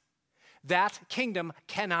itself, that kingdom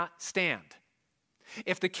cannot stand.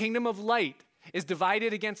 If the kingdom of light is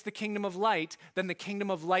divided against the kingdom of light, then the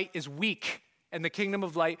kingdom of light is weak, and the kingdom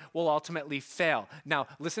of light will ultimately fail. Now,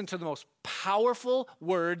 listen to the most powerful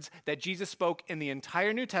words that Jesus spoke in the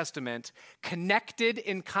entire New Testament, connected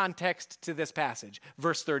in context to this passage.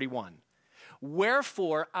 Verse 31.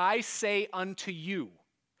 Wherefore I say unto you,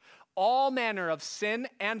 all manner of sin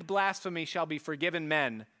and blasphemy shall be forgiven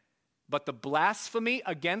men, but the blasphemy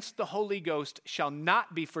against the Holy Ghost shall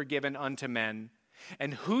not be forgiven unto men.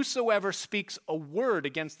 And whosoever speaks a word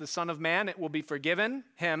against the Son of Man, it will be forgiven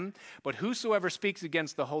him. But whosoever speaks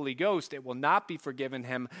against the Holy Ghost, it will not be forgiven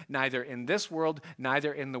him, neither in this world,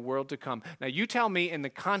 neither in the world to come. Now you tell me, in the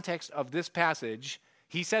context of this passage,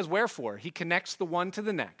 he says wherefore. He connects the one to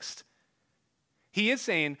the next. He is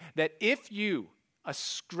saying that if you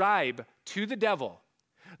ascribe to the devil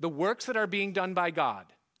the works that are being done by God,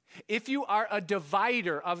 if you are a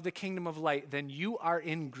divider of the kingdom of light, then you are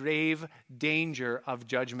in grave danger of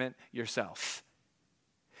judgment yourself.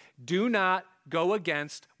 Do not go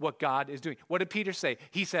against what God is doing. What did Peter say?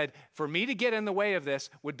 He said, for me to get in the way of this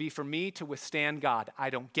would be for me to withstand God. I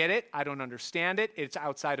don't get it. I don't understand it. It's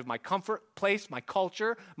outside of my comfort place, my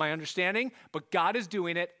culture, my understanding. But God is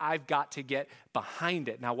doing it. I've got to get behind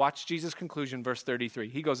it. Now watch Jesus' conclusion, verse 33.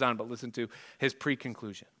 He goes on, but listen to his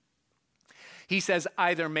pre-conclusion. He says,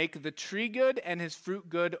 either make the tree good and his fruit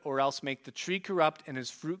good, or else make the tree corrupt and his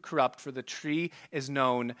fruit corrupt, for the tree is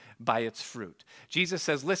known by its fruit. Jesus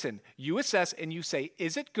says, listen, you assess and you say,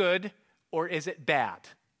 is it good or is it bad?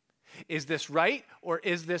 Is this right or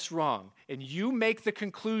is this wrong? And you make the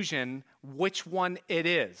conclusion which one it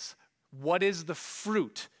is. What is the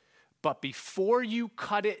fruit? But before you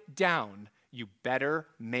cut it down, you better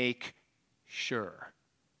make sure.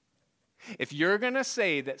 If you're going to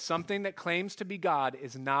say that something that claims to be God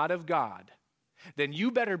is not of God, then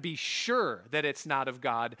you better be sure that it's not of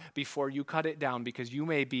God before you cut it down, because you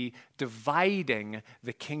may be dividing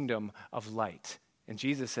the kingdom of light. And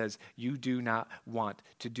Jesus says you do not want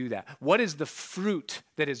to do that. What is the fruit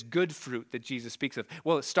that is good fruit that Jesus speaks of?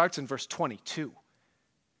 Well, it starts in verse 22.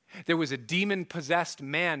 There was a demon-possessed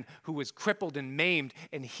man who was crippled and maimed,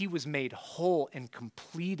 and he was made whole and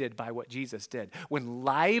completed by what Jesus did. When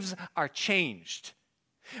lives are changed,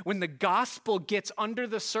 when the gospel gets under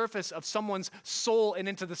the surface of someone's soul and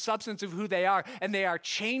into the substance of who they are, and they are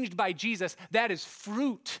changed by Jesus, that is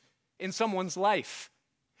fruit in someone's life.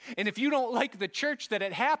 And if you don't like the church that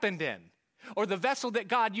it happened in, or the vessel that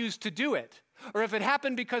God used to do it, or if it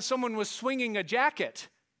happened because someone was swinging a jacket,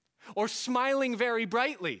 or smiling very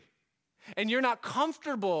brightly, and you're not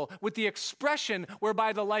comfortable with the expression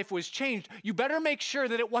whereby the life was changed, you better make sure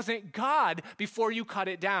that it wasn't God before you cut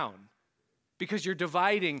it down, because you're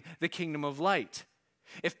dividing the kingdom of light.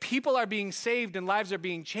 If people are being saved and lives are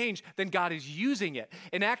being changed, then God is using it.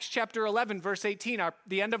 In Acts chapter 11, verse 18,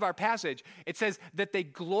 the end of our passage, it says that they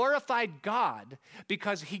glorified God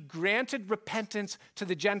because he granted repentance to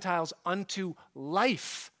the Gentiles unto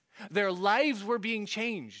life. Their lives were being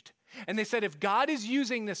changed. And they said, if God is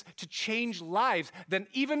using this to change lives, then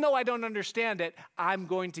even though I don't understand it, I'm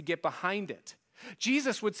going to get behind it.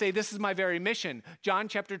 Jesus would say, this is my very mission. John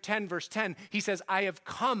chapter 10, verse 10, he says, I have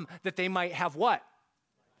come that they might have what?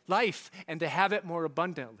 Life, and to have it more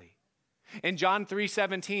abundantly. In John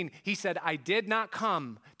 3:17, he said, I did not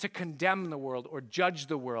come to condemn the world or judge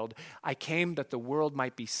the world. I came that the world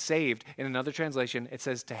might be saved. In another translation, it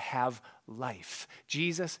says to have life.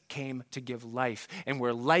 Jesus came to give life. And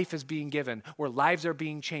where life is being given, where lives are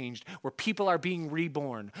being changed, where people are being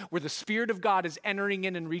reborn, where the Spirit of God is entering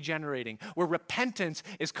in and regenerating, where repentance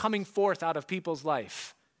is coming forth out of people's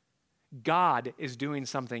life, God is doing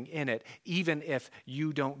something in it, even if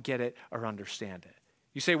you don't get it or understand it.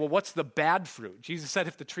 You say, well, what's the bad fruit? Jesus said,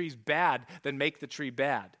 if the tree's bad, then make the tree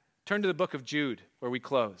bad. Turn to the book of Jude, where we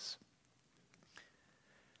close.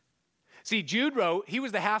 See, Jude wrote, he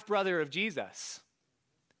was the half-brother of Jesus.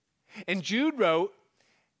 And Jude wrote,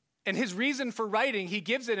 and his reason for writing, he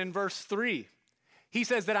gives it in verse 3. He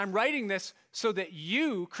says that I'm writing this so that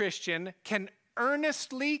you, Christian, can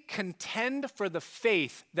earnestly contend for the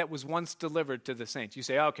faith that was once delivered to the saints. You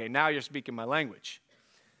say, okay, now you're speaking my language.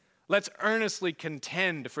 Let's earnestly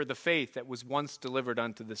contend for the faith that was once delivered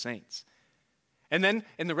unto the saints. And then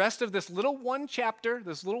in the rest of this little one chapter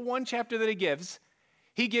that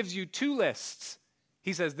he gives you two lists.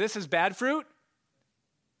 He says, this is bad fruit.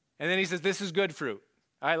 And then he says, this is good fruit.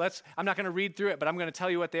 All right, I'm not going to read through it, but I'm going to tell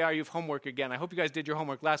you what they are. You have homework again. I hope you guys did your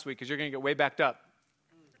homework last week because you're going to get way backed up.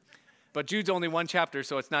 But Jude's only one chapter,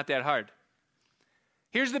 so it's not that hard.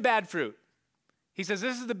 Here's the bad fruit. He says,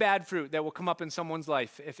 this is the bad fruit that will come up in someone's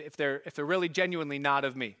life if they're really genuinely not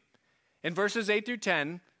of me. In verses 8 through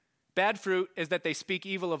 10, bad fruit is that they speak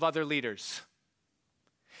evil of other leaders.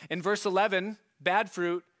 In verse 11, bad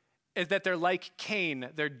fruit is that they're like Cain.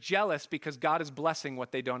 They're jealous because God is blessing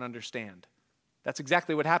what they don't understand. That's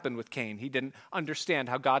exactly what happened with Cain. He didn't understand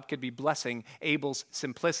how God could be blessing Abel's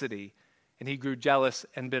simplicity, and he grew jealous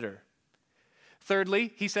and bitter.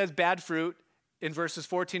 Thirdly, he says bad fruit in verses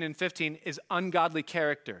 14 and 15 is ungodly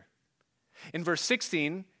character. In verse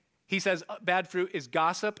 16, he says bad fruit is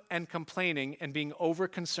gossip and complaining and being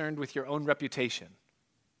over-concerned with your own reputation.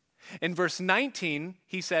 In verse 19,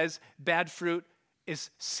 he says bad fruit is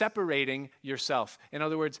separating yourself. In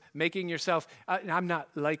other words, making yourself, I'm not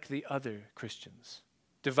like the other Christians,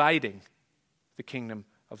 dividing the kingdom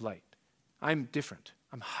of light. I'm different.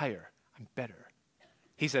 I'm higher. I'm better.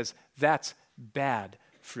 He says that's bad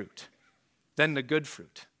fruit. Then the good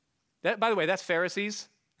fruit. That, by the way, that's Pharisees.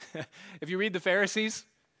 If you read the Pharisees.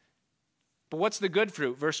 But what's the good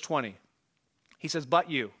fruit? Verse 20. He says,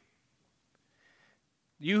 but you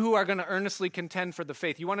who are going to earnestly contend for the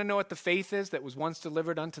faith. You want to know what the faith is that was once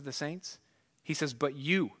delivered unto the saints? He says, but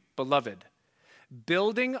you, beloved,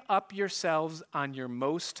 building up yourselves on your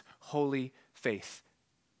most holy faith.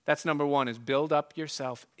 That's number one, is build up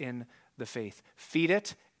yourself in the faith. Feed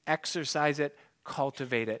it, exercise it,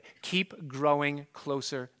 cultivate it. Keep growing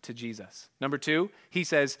closer to Jesus. Number two, he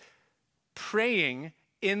says, praying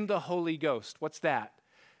in the Holy Ghost. What's that?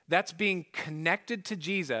 That's being connected to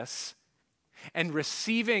Jesus and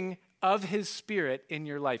receiving of his Spirit in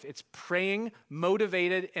your life. It's praying,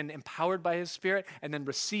 motivated and empowered by his Spirit, and then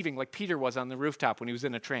receiving, like Peter was on the rooftop when he was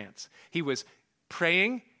in a trance. He was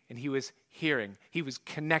praying and he was hearing. He was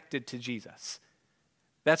connected to Jesus.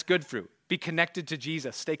 That's good fruit. Be connected to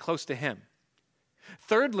Jesus. Stay close to him.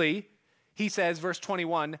 Thirdly, he says, verse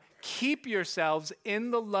 21, keep yourselves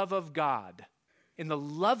in the love of God. In the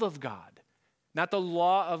love of God. Not the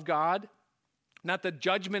law of God, not the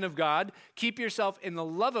judgment of God. Keep yourself in the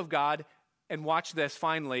love of God, and watch this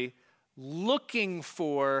finally, looking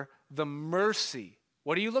for the mercy.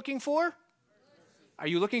 What are you looking for? Are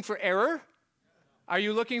you looking for error? Are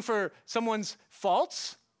you looking for someone's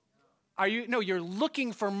faults? No, you're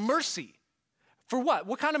looking for mercy. For what?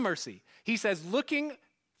 What kind of mercy? He says, looking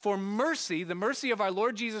for mercy, the mercy of our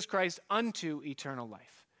Lord Jesus Christ unto eternal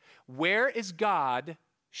life. Where is God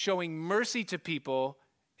showing mercy to people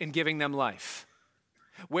and giving them life?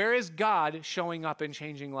 Where is God showing up and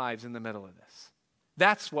changing lives in the middle of this?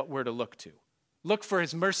 That's what we're to look to. Look for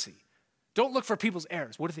his mercy. Don't look for people's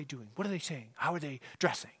errors. What are they doing? What are they saying? How are they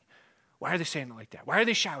dressing? Why are they saying it like that? Why are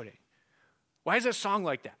they shouting? Why is their song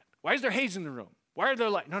like that? Why is there haze in the room? Why are there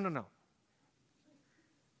lights? No.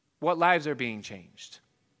 What lives are being changed?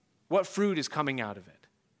 What fruit is coming out of it?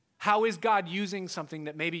 How is God using something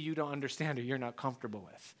that maybe you don't understand or you're not comfortable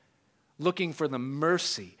with? Looking for the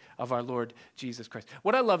mercy of our Lord Jesus Christ.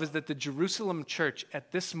 What I love is that the Jerusalem church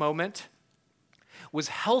at this moment was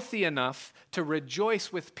healthy enough to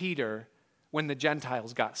rejoice with Peter when the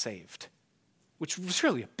Gentiles got saved, which was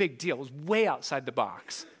really a big deal. It was way outside the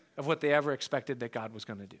box of what they ever expected that God was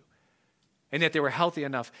going to do. And yet they were healthy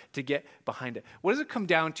enough to get behind it. What does it come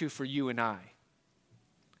down to for you and I?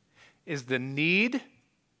 Is the need,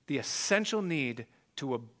 the essential need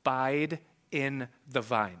to abide in the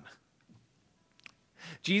vine.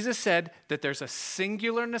 Jesus said that there's a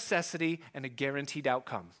singular necessity and a guaranteed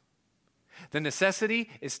outcome. The necessity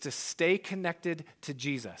is to stay connected to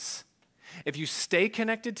Jesus. If you stay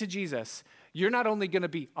connected to Jesus, you're not only going to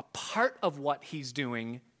be a part of what he's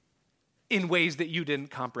doing in ways that you didn't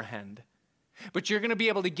comprehend, but you're going to be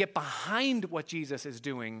able to get behind what Jesus is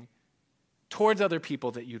doing towards other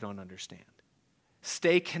people that you don't understand.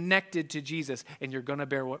 Stay connected to Jesus, and you're going to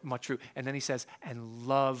bear much fruit. And then he says, and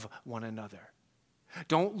love one another.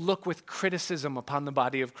 Don't look with criticism upon the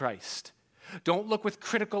body of Christ. Don't look with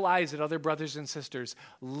critical eyes at other brothers and sisters.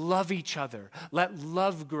 Love each other. Let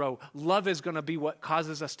love grow. Love is going to be what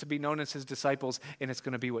causes us to be known as his disciples, and it's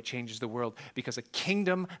going to be what changes the world, because a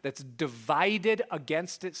kingdom that's divided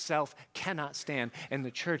against itself cannot stand, and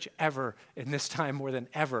the church ever, in this time more than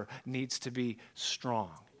ever, needs to be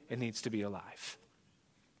strong. It needs to be alive.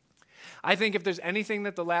 I think if there's anything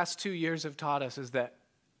that the last 2 years have taught us is that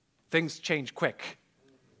things change quick.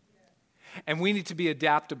 And we need to be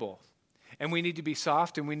adaptable. And we need to be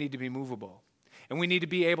soft, and we need to be movable. And we need to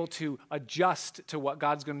be able to adjust to what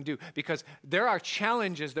God's going to do. Because there are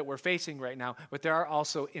challenges that we're facing right now, but there are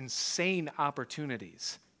also insane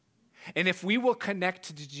opportunities. And if we will connect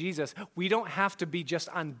to Jesus, we don't have to be just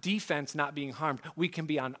on defense, not being harmed. We can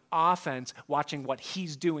be on offense, watching what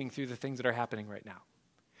he's doing through the things that are happening right now.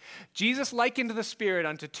 Jesus likened the Spirit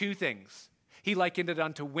unto two things. He likened it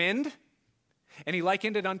unto wind, and he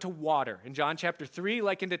likened it unto water. In John chapter 3, he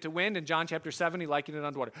likened it to wind. In John chapter 7, he likened it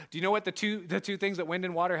unto water. Do you know what the two things that wind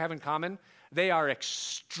and water have in common? They are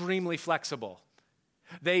extremely flexible.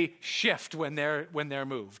 They shift when they're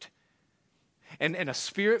moved. And a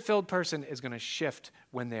Spirit-filled person is going to shift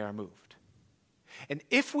when they are moved. And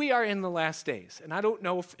if we are in the last days, and I don't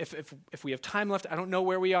know if we have time left, I don't know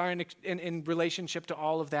where we are in relationship to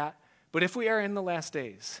all of that, but if we are in the last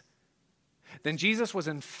days, then Jesus was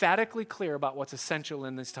emphatically clear about what's essential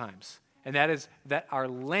in these times, and that is that our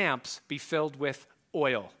lamps be filled with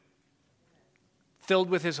oil, filled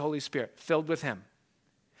with his Holy Spirit, filled with him.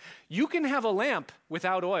 You can have a lamp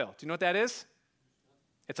without oil. Do you know what that is?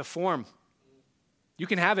 It's a form. You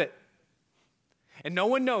can have it. And no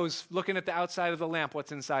one knows, looking at the outside of the lamp,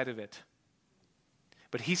 what's inside of it.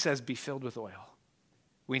 But he says, be filled with oil.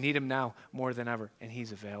 We need him now more than ever, and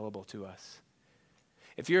he's available to us.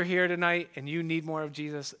 If you're here tonight and you need more of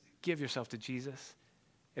Jesus, give yourself to Jesus.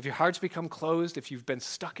 If your heart's become closed, if you've been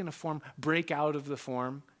stuck in a form, break out of the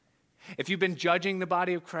form. If you've been judging the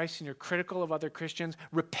body of Christ and you're critical of other Christians,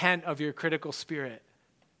 repent of your critical spirit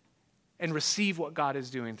and receive what God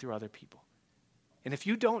is doing through other people. And if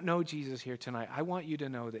you don't know Jesus here tonight, I want you to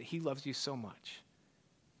know that he loves you so much,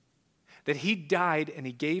 that he died and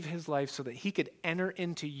he gave his life so that he could enter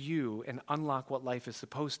into you and unlock what life is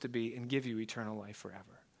supposed to be and give you eternal life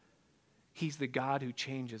forever. He's the God who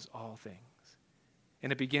changes all things.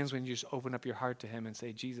 And it begins when you just open up your heart to him and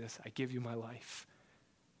say, Jesus, I give you my life.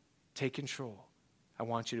 Take control. I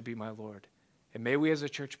want you to be my Lord. And may we as a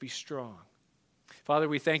church be strong. Father,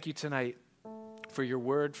 we thank you tonight for your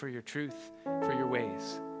word, for your truth, for your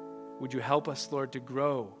ways. Would you help us, Lord, to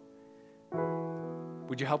grow?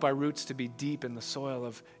 Would you help our roots to be deep in the soil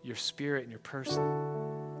of your Spirit and your person?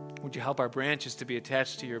 Would you help our branches to be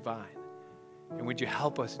attached to your vine? And would you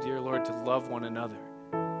help us, dear Lord, to love one another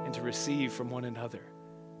and to receive from one another?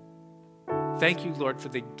 Thank you, Lord, for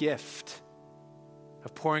the gift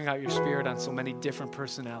of pouring out your Spirit on so many different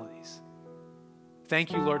personalities.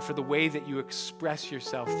 Thank you, Lord, for the way that you express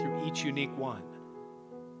yourself through each unique one.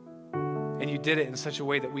 And you did it in such a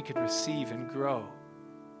way that we could receive and grow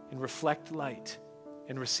and reflect light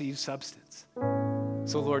and receive substance.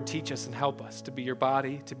 So, Lord, teach us and help us to be your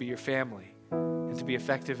body, to be your family, and to be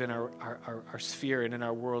effective in our sphere and in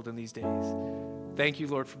our world in these days. Thank you,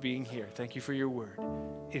 Lord, for being here. Thank you for your word.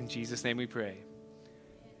 In Jesus' name we pray.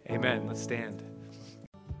 Amen. Let's stand.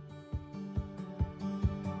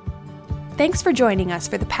 Thanks for joining us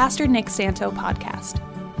for the Pastor Nick Santo podcast.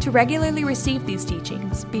 To regularly receive these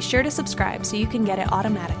teachings, be sure to subscribe so you can get it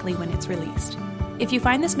automatically when it's released. If you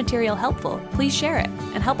find this material helpful, please share it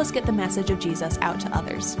and help us get the message of Jesus out to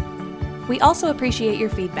others. We also appreciate your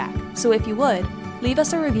feedback, so if you would, leave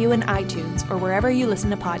us a review in iTunes or wherever you listen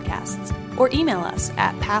to podcasts, or email us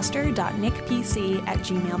at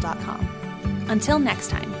pastor.nickpc@gmail.com. Until next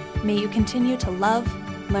time, may you continue to love,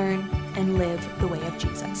 learn, and live the way of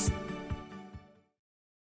Jesus.